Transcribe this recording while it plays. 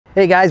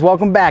Hey guys,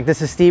 welcome back.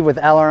 This is Steve with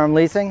LRM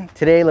Leasing.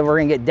 Today we're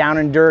gonna get down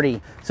and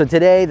dirty. So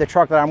today the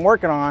truck that I'm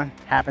working on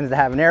happens to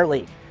have an air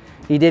leak.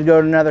 He did go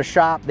to another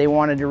shop. They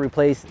wanted to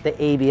replace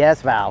the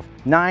ABS valve.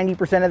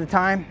 90% of the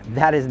time,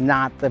 that is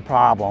not the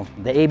problem.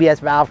 The ABS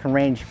valve can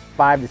range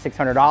 $500 to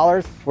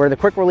 $600, where the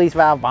quick release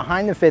valve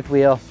behind the fifth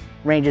wheel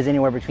ranges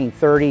anywhere between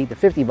 30 to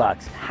 50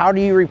 bucks. How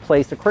do you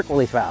replace the quick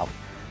release valve?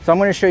 So I'm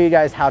going to show you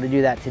guys how to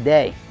do that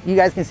today. You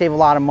guys can save a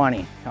lot of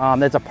money.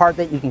 That's a part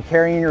that you can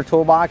carry in your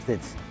toolbox.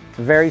 It's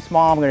very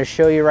small. I'm going to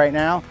show you right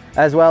now,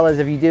 as well as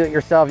if you do it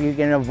yourself, you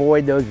can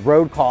avoid those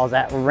road calls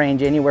that will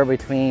range anywhere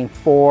between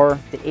 $400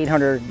 to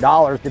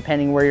 $800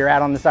 depending where you're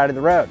at on the side of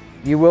the road.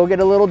 You will get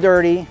a little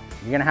dirty.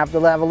 You're going to have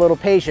a little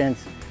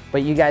patience,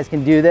 but you guys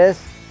can do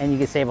this and you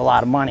can save a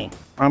lot of money.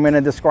 I'm going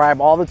to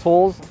describe all the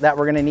tools that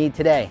we're going to need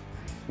today.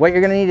 What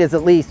you're going to need is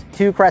at least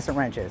 2 crescent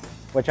wrenches,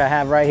 which I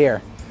have right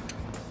here.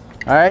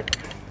 All right,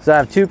 so I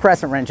have 2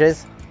 crescent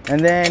wrenches, and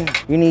then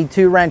you need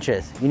 2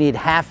 wrenches. You need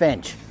 1/2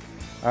 inch,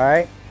 all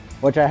right,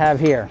 which I have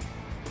here.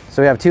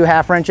 So we have 2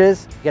 1/2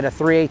 wrenches, get a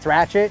 3/8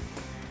 ratchet,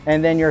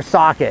 and then your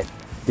socket.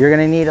 You're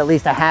gonna need at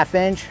least a 1/2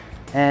 inch,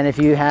 and if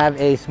you have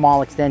a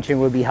small extension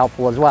would be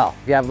helpful as well.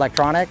 If you have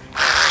electronic,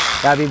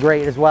 that'd be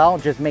great as well.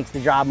 Just makes the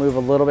job move a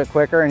little bit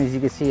quicker, and as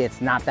you can see,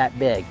 it's not that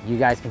big. You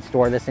guys can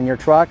store this in your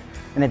truck,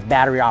 and it's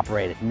battery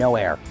operated, no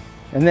air.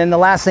 And then the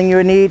last thing you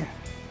would need,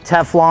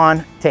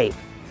 Teflon tape.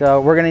 So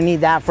we're gonna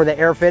need that for the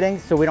air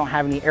fittings so we don't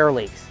have any air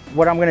leaks.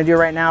 What I'm gonna do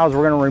right now is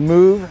we're gonna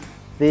remove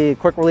the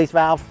quick release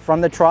valve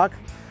from the truck.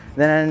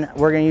 Then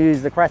we're gonna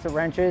use the crescent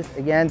wrenches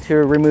again to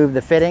remove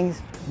the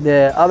fittings.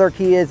 The other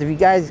key is if you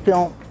guys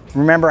don't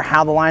remember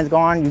how the line's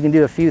gone, you can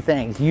do a few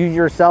things. Use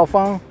your cell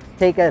phone,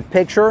 take a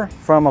picture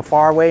from a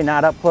far away,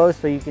 not up close,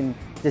 so you can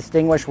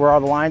distinguish where all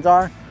the lines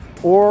are.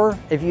 Or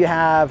if you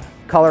have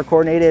color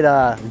coordinated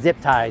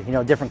zip ties,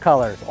 different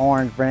colors,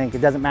 orange, pink,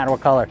 it doesn't matter what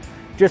color,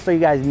 just so you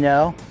guys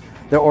know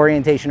the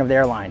orientation of the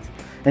airlines.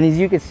 And as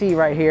you can see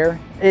right here,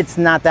 it's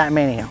not that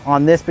many.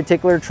 On this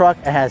particular truck,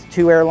 it has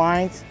 2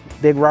 airlines,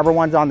 big rubber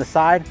ones on the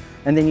side,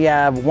 and then you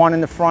have 1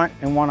 in the front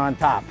and 1 on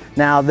top.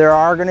 Now, there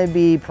are gonna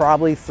be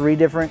probably 3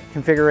 different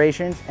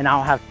configurations, and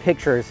I'll have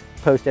pictures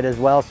posted as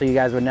well so you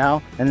guys would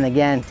know. And then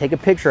again, take a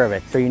picture of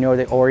it so you know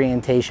the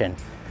orientation.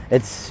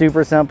 It's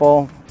super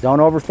simple, don't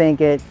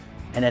overthink it,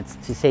 and it's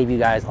to save you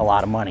guys a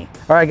lot of money.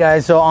 All right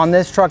guys, so on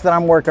this truck that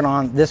I'm working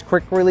on, this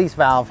quick release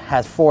valve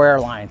has 4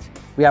 airlines.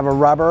 We have a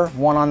rubber,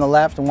 1 on the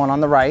left and 1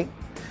 on the right.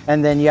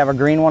 And then you have a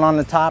green one on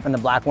the top and the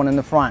black one in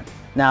the front.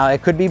 Now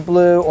it could be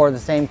blue or the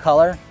same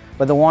color,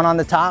 but the one on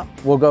the top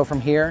will go from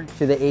here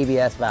to the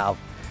ABS valve.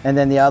 And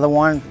then the other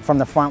one from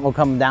the front will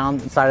come down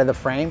the side of the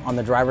frame on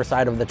the driver's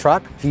side of the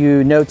truck. If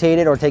you notate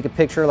it or take a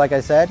picture, like I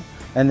said,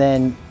 and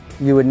then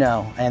you would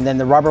know. And then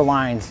the rubber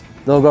lines,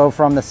 they'll go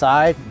from the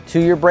side to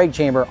your brake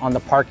chamber on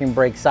the parking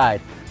brake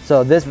side.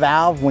 So this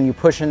valve, when you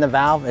push in the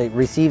valve, it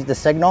receives the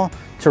signal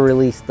to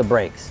release the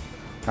brakes.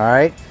 All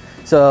right,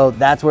 so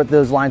that's what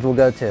those lines will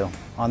go to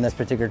on this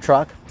particular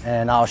truck,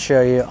 and I'll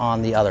show you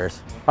on the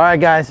others. All right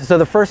guys, so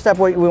the first step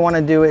what we want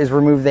to do is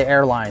remove the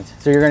air lines.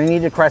 So you're going to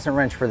need a crescent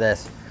wrench for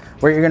this.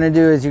 What you're going to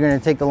do is you're going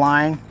to take the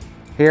line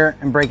here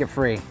and break it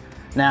free.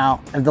 Now,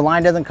 if the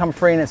line doesn't come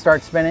free and it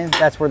starts spinning,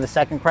 that's where the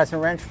second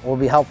crescent wrench will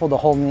be helpful to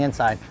hold on the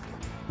inside.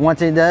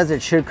 Once it does,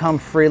 it should come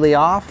freely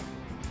off,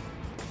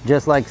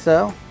 just like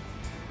so.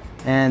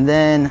 And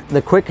then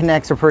the quick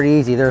connects are pretty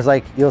easy. There's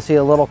you'll see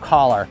a little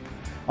collar.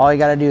 All you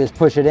got to do is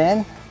push it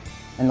in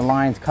and the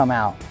lines come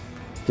out.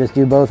 Just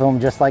do both of them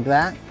just like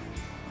that.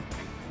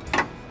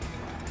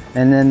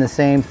 And then the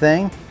same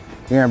thing.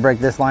 You're going to break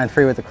this line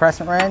free with the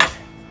crescent wrench.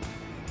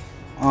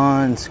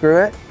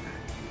 Unscrew it,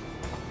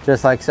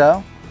 just like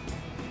so.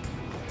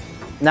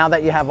 Now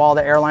that you have all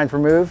the air lines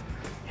removed,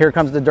 here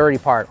comes the dirty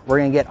part. We're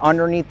going to get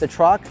underneath the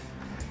truck.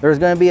 There's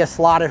going to be a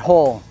slotted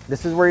hole.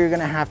 This is where you're going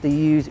to have to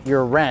use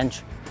your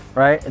wrench,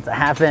 right? It's a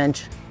 1/2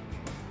 inch.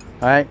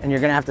 All right, and you're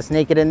gonna have to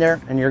snake it in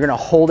there and you're gonna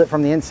hold it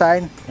from the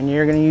inside and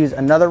you're gonna use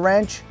another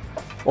wrench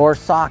or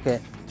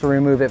socket to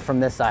remove it from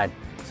this side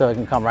so it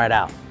can come right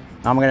out.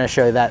 I'm gonna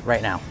show you that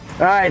right now.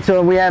 All right,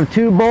 so we have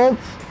 2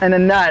 bolts and a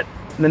nut.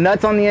 The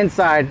nut's on the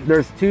inside.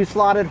 There's 2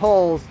 slotted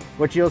holes,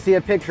 which you'll see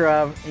a picture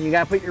of, and you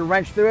gotta put your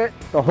wrench through it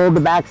to hold the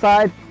back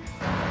side.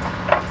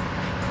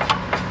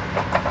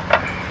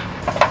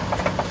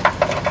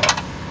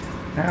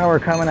 Now we're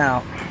coming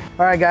out.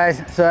 All right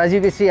guys, so as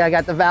you can see, I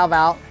got the valve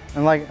out.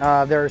 And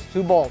there's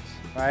 2 bolts,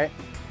 right?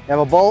 You have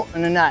a bolt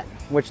and a nut,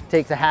 which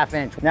takes a 1/2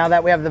 inch. Now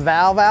that we have the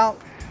valve out,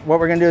 what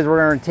we're gonna do is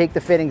we're gonna take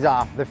the fittings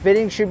off. The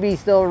fittings should be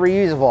still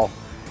reusable.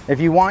 If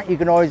you want, you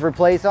can always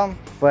replace them,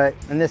 but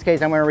in this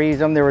case, I'm gonna reuse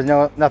them. There was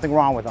nothing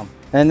wrong with them.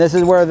 And this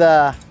is where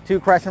the 2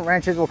 crescent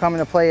wrenches will come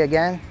into play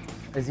again.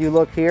 As you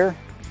look here,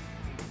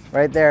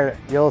 right there,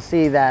 you'll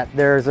see that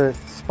there's a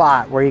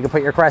spot where you can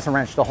put your crescent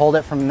wrench to hold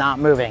it from not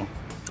moving.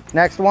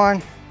 Next one,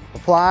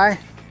 apply,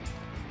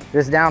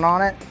 just down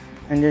on it,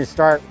 and just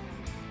start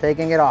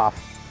taking it off.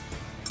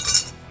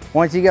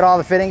 Once you get all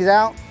the fittings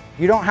out,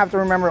 you don't have to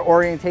remember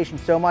orientation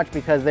so much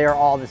because they are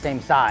all the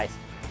same size.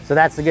 So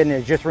that's the good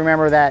news. Just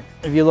remember that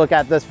if you look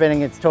at this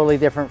fitting, it's totally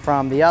different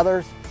from the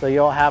others. So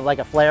you'll have like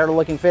a flare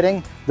looking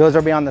fitting. Those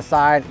will be on the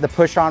side. The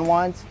push-on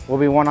ones will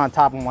be one on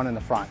top and one in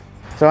the front.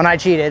 So, and I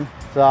cheated,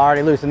 so I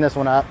already loosened this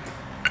one up.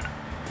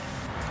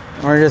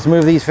 We're gonna just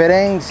move these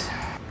fittings.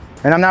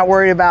 And I'm not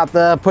worried about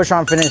the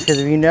push-on fittings because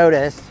if you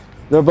notice,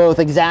 they're both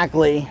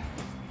exactly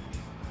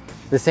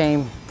the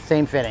same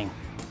fitting.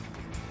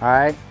 All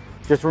right,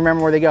 just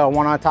remember where they go,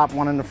 one on top,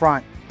 one in the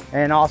front.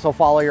 And also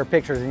follow your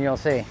pictures and you'll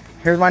see.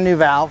 Here's my new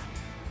valve,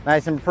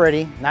 nice and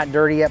pretty, not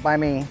dirty yet by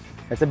me.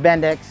 It's a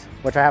Bendix,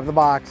 which I have the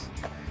box.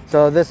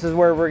 So this is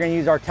where we're gonna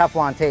use our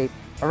Teflon tape.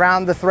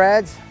 Around the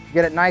threads,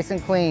 get it nice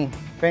and clean.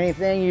 If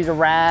anything, use a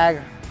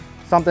rag,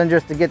 something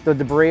just to get the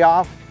debris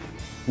off.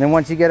 And then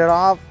once you get it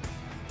off,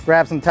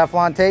 grab some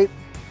Teflon tape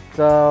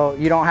so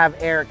you don't have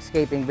air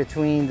escaping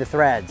between the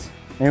threads.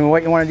 And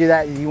what you wanna do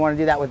that is you wanna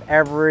do that with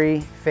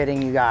every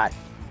fitting you got.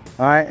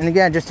 All right, and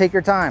again, just take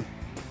your time.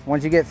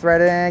 Once you get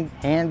threaded in,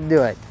 hand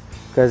do it.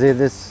 Because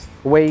this is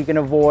a way you can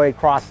avoid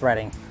cross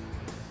threading.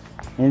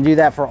 And do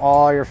that for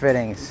all your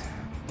fittings.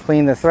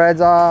 Clean the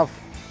threads off.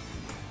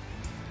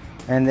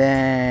 And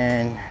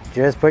then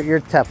just put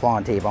your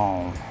Teflon tape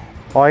on.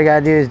 All you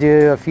gotta do is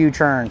do a few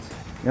turns.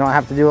 You don't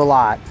have to do a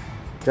lot.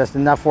 Just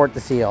enough for it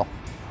to seal.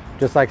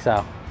 Just like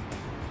so.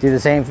 Do the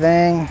same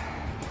thing.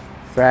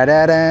 Thread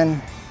that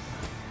in.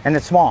 And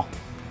it's small.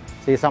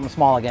 See, something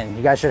small again.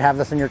 You guys should have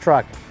this in your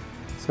truck.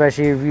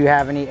 Especially if you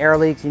have any air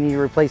leaks, you need to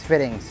replace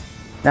fittings.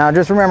 Now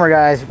just remember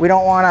guys, we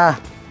don't wanna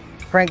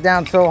crank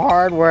down so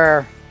hard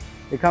where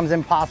it becomes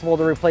impossible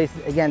to replace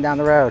it again down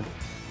the road.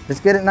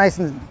 Just get it nice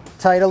and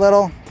tight a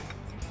little.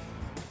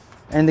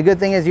 And the good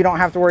thing is you don't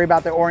have to worry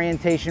about the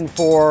orientation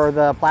for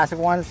the plastic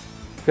ones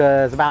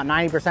because about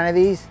 90% of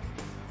these,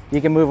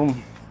 you can move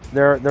them,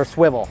 they're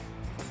swivel.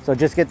 So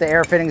just get the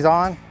air fittings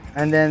on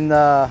and then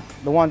the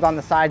ones on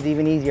the sides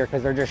even easier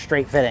because they're just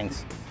straight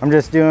fittings. I'm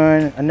just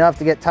doing enough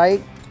to get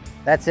tight.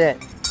 That's it.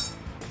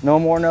 No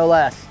more, no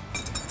less.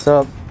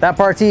 So that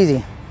part's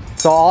easy.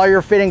 So all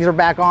your fittings are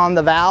back on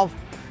the valve.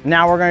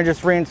 Now we're gonna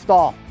just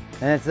reinstall.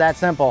 And it's that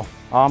simple.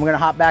 I'm gonna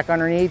hop back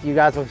underneath. You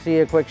guys will see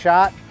a quick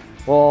shot.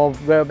 We'll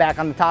go back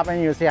on the top end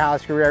and you'll see how I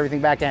screw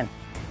everything back in.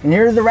 And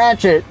here's the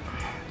ratchet.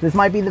 This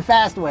might be the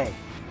fast way.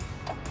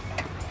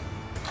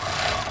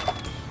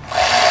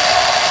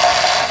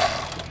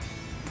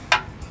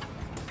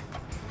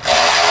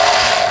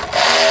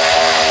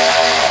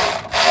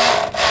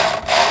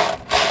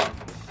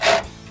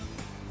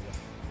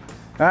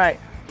 All right,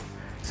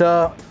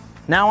 so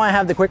now I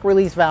have the quick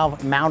release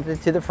valve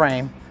mounted to the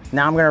frame.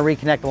 Now I'm gonna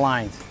reconnect the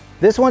lines.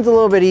 This one's a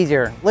little bit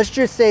easier. Let's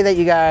just say that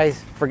you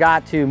guys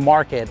forgot to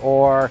mark it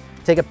or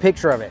take a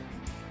picture of it.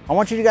 I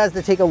want you guys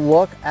to take a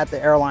look at the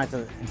air lines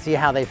and see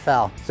how they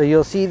fell. So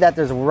you'll see that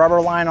there's a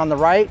rubber line on the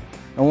right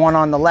and one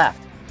on the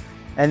left.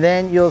 And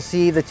then you'll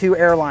see the two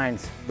air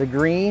lines, the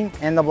green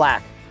and the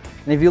black.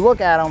 And if you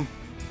look at them,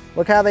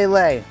 look how they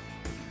lay.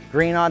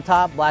 Green on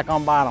top, black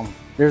on bottom.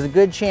 There's a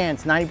good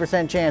chance,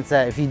 90% chance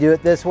that if you do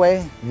it this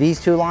way, these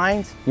two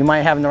lines, you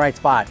might have in the right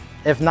spot.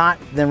 If not,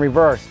 then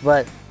reverse.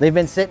 But they've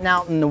been sitting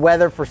out in the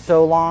weather for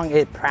so long,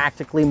 it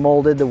practically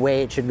molded the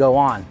way it should go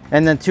on.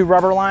 And then two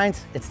rubber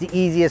lines, it's the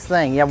easiest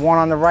thing. You have one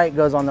on the right,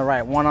 goes on the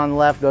right. One on the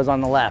left, goes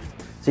on the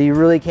left. So you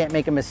really can't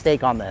make a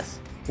mistake on this.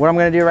 What I'm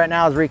gonna do right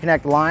now is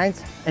reconnect the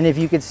lines. And if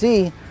you could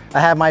see,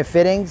 I have my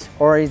fittings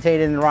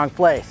orientated in the wrong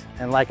place.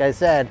 And like I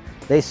said,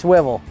 they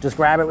swivel. Just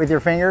grab it with your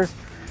fingers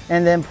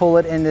and then pull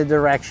it in the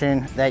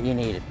direction that you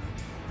need it.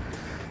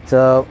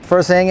 So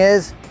first thing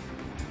is,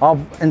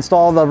 I'll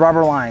install the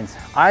rubber lines.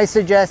 I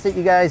suggest that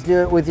you guys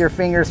do it with your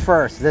fingers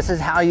first. This is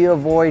how you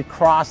avoid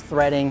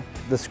cross-threading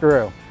the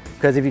screw.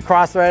 Because if you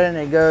cross-thread it and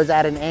it goes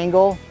at an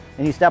angle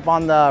and you step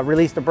on the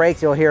release the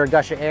brakes, you'll hear a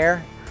gush of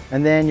air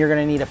and then you're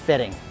gonna need a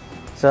fitting.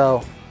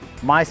 So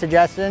my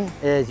suggestion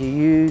is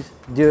you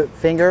do it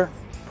finger,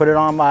 put it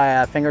on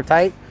by finger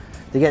tight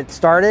to get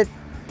started.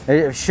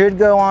 It should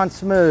go on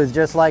smooth,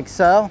 just like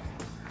so,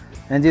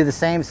 and do the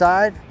same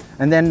side.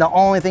 And then the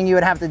only thing you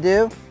would have to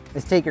do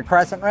is take your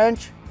crescent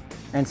wrench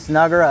and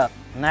snug her up.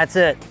 And that's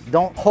it.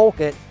 Don't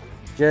hulk it,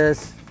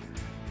 just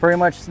pretty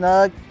much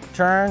snug,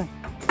 turn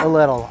a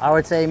little. I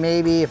would say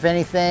maybe, if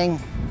anything,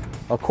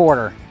 a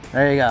quarter.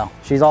 There you go.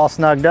 She's all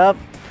snugged up.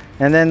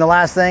 And then the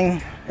last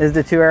thing is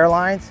the two air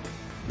lines.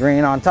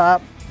 Green on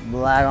top,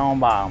 black on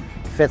bottom.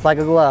 Fits like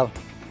a glove.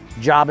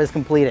 Job is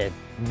completed.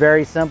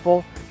 Very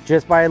simple.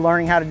 Just by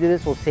learning how to do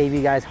this will save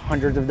you guys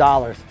hundreds of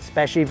dollars,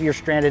 especially if you're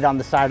stranded on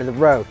the side of the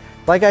road.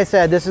 Like I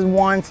said, this is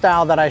one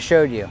style that I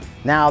showed you.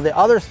 Now the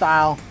other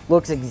style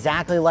looks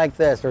exactly like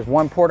this. There's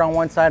one port on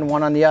one side and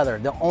one on the other.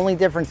 The only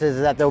difference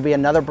is that there'll be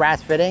another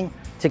brass fitting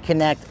to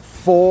connect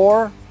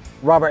 4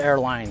 rubber air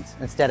lines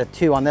instead of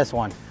 2 on this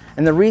one.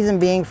 And the reason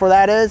being for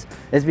that is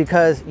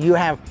because you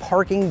have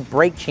parking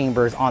brake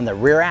chambers on the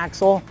rear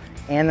axle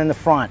and in the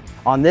front.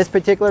 On this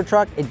particular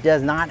truck, it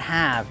does not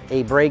have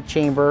a brake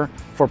chamber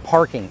for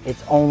parking.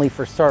 It's only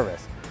for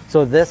service.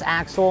 So this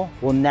axle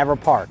will never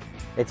park.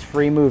 It's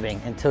free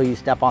moving until you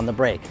step on the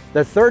brake.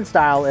 The third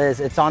style is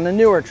it's on the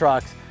newer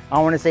trucks, I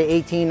want to say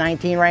 18,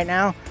 19 right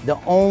now. The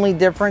only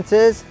difference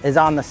is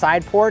on the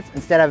side ports.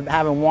 Instead of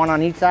having one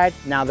on each side,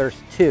 now there's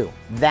two.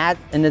 That,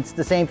 and it's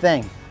the same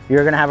thing.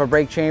 You're gonna have a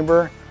brake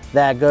chamber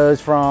that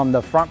goes from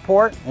the front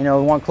port, you know,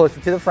 the one closer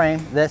to the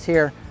frame. This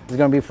here is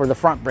gonna be for the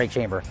front brake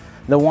chamber.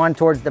 The one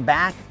towards the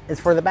back is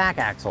for the back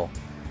axle.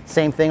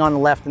 Same thing on the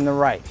left and the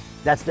right.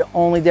 That's the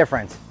only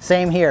difference.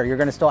 Same here, you're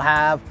gonna still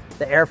have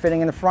the air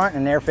fitting in the front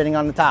and air fitting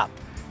on the top,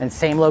 and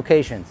same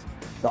locations.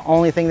 The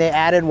only thing they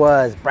added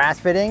was brass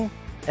fitting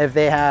if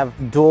they have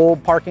dual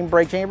parking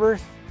brake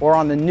chambers, or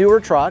on the newer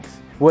trucks,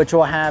 which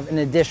will have an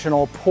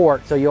additional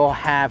port. So you'll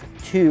have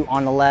two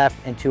on the left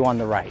and two on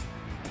the right.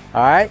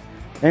 All right,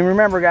 and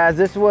remember guys,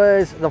 this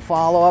was the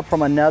follow-up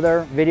from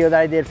another video that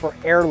I did for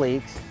air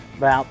leaks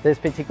about this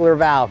particular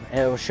valve,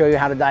 and it will show you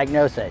how to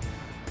diagnose it.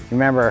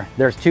 Remember,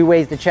 there's two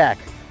ways to check.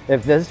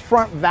 If this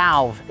front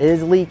valve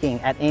is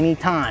leaking at any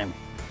time,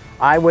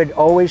 I would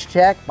always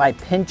check by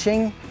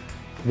pinching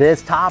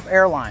this top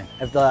air line.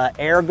 If the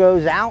air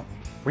goes out,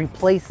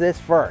 replace this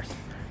first.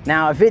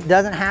 Now, if it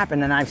doesn't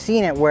happen, and I've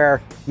seen it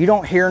where you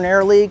don't hear an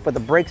air leak, but the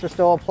brakes are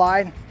still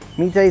applied, let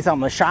me tell you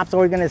something, the shop's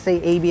always gonna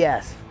say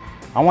ABS.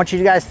 I want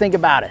you guys to think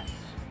about it.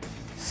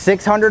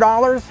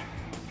 $600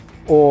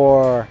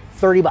 or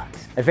 30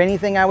 bucks. If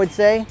anything, I would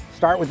say,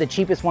 start with the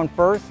cheapest one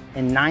first,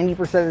 and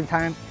 90% of the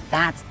time,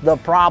 that's the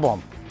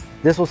problem.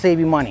 This will save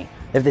you money.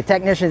 If the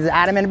technician is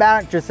adamant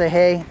about it, just say,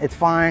 hey, it's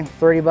fine,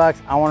 30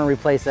 bucks, I wanna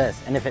replace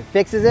this. And if it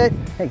fixes it,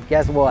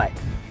 guess what?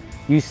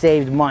 You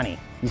saved money.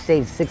 You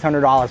saved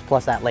 $600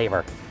 plus that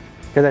labor,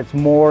 because it's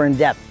more in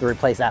depth to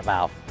replace that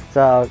valve.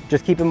 So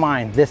just keep in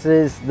mind, this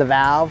is the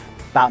valve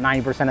about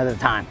 90% of the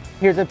time.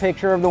 Here's a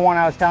picture of the one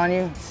I was telling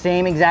you,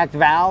 same exact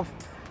valve.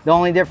 The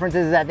only difference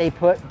is that they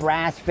put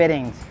brass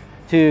fittings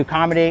to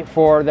accommodate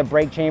for the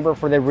brake chamber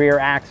for the rear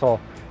axle.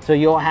 So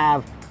you'll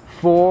have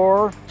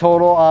 4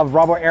 total of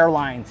rubber air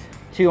lines,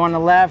 2 on the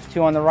left,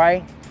 2 on the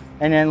right.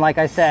 And then, like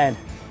I said,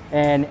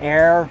 an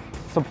air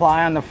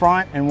supply on the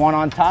front and 1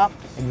 on top,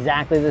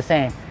 exactly the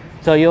same.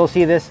 So you'll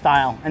see this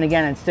style. And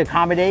again, it's to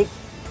accommodate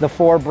the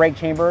 4 brake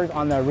chambers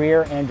on the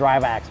rear and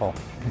drive axle.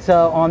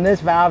 So on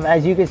this valve,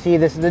 as you can see,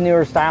 this is the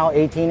newer style,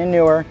 18 and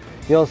newer.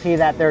 You'll see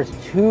that there's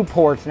 2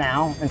 ports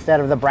now instead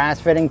of the brass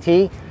fitting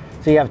T.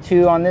 So you have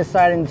 2 on this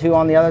side and 2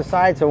 on the other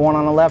side. So 1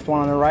 on the left, 1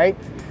 on the right.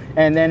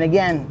 And then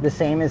again, the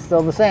same is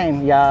still the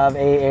same. You have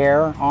a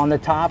air on the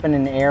top and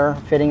an air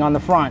fitting on the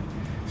front.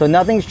 So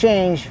nothing's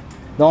changed.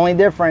 The only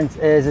difference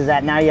is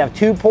that now you have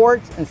 2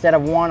 ports instead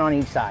of 1 on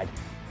each side.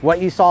 What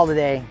you saw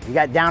today, you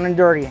got down and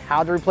dirty,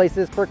 how to replace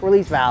this quick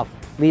release valve,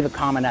 leave a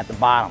comment at the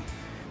bottom.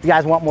 If you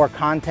guys want more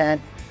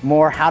content,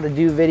 more how to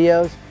do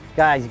videos,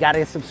 guys, you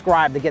gotta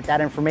subscribe to get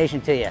that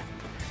information to you.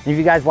 And if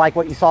you guys like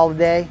what you saw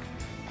today,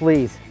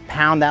 please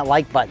pound that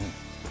like button.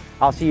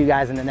 I'll see you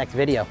guys in the next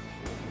video.